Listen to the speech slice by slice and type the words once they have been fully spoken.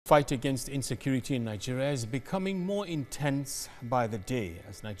Fight against insecurity in Nigeria is becoming more intense by the day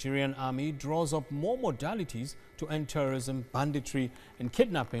as Nigerian Army draws up more modalities to end terrorism, banditry and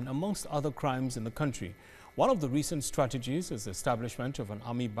kidnapping amongst other crimes in the country. One of the recent strategies is the establishment of an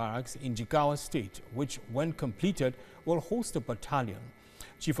Army Barracks in Jigawa State, which when completed will host a battalion.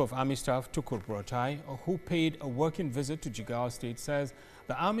 Chief of Army Staff Tukur Buratai, who paid a working visit to Jigawa State, says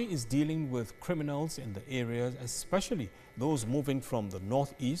the Army is dealing with criminals in the areas, especially those moving from the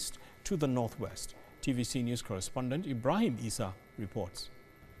northeast to the northwest. TVC News correspondent Ibrahim Isah reports.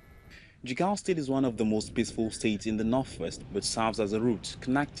 Jigawa State is one of the most peaceful states in the northwest, which serves as a route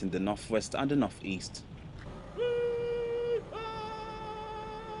connecting the northwest and the northeast.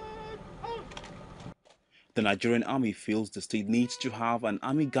 The Nigerian Army feels the state needs to have an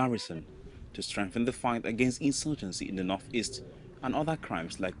army garrison to strengthen the fight against insurgency in the northeast and other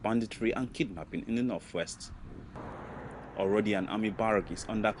crimes like banditry and kidnapping in the northwest. Already an army barrack is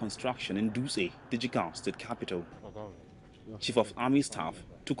under construction in Isah, the Jigawa State capital. Chief of Army Staff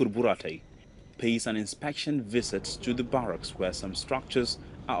Tukur Buratai pays an inspection visit to the barracks where some structures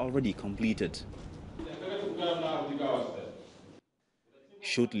are already completed.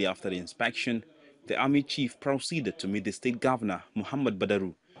 Shortly after the inspection, the Army Chief proceeded to meet the State Governor Muhammad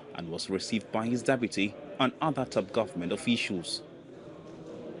Badaru and was received by his deputy and other top government officials.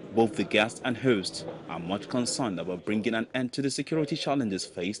 Both the guest and host are much concerned about bringing an end to the security challenges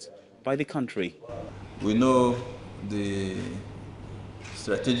faced by the country. We know the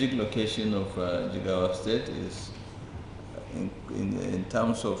strategic location of Jigawa State is in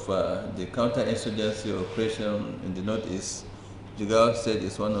terms of the counter-insurgency operation in the northeast. Jigawa State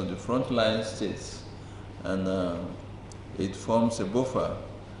is one of the frontline states, and it forms a buffer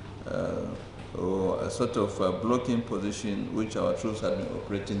or a sort of blocking position which our troops have been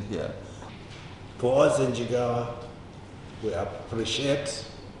operating here. For us in Jigawa, we appreciate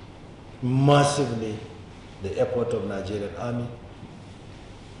massively the effort of Nigerian Army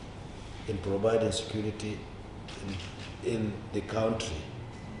in providing security in the country,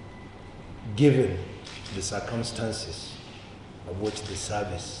 given the circumstances of which the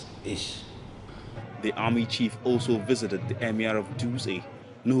service is. The Army Chief also visited the Emir of Isah,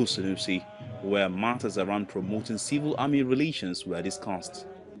 Nuhu Sanusi, where matters around promoting civil-army relations were discussed.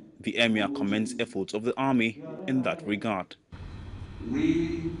 The Emir commends efforts of the Army in that regard.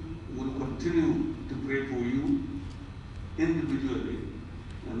 We will continue to pray for you individually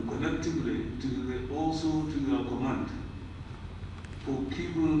and collectively, also to your command, for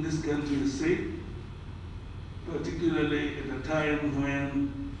keeping this country safe, particularly at a time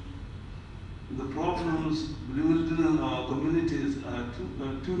when the problems within our communities are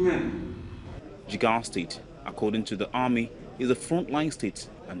too many. Jigawa State, according to the Army, is a frontline state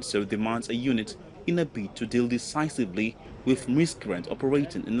and so demands a unit in a bid to deal decisively with miscreants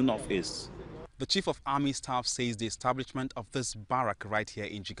operating in the northeast. The Chief of Army Staff says the establishment of this barrack right here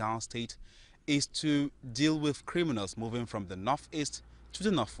in Jigawa State is to deal with criminals moving from the northeast to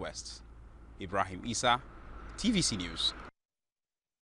the northwest. Ibrahim Isah, TVC News.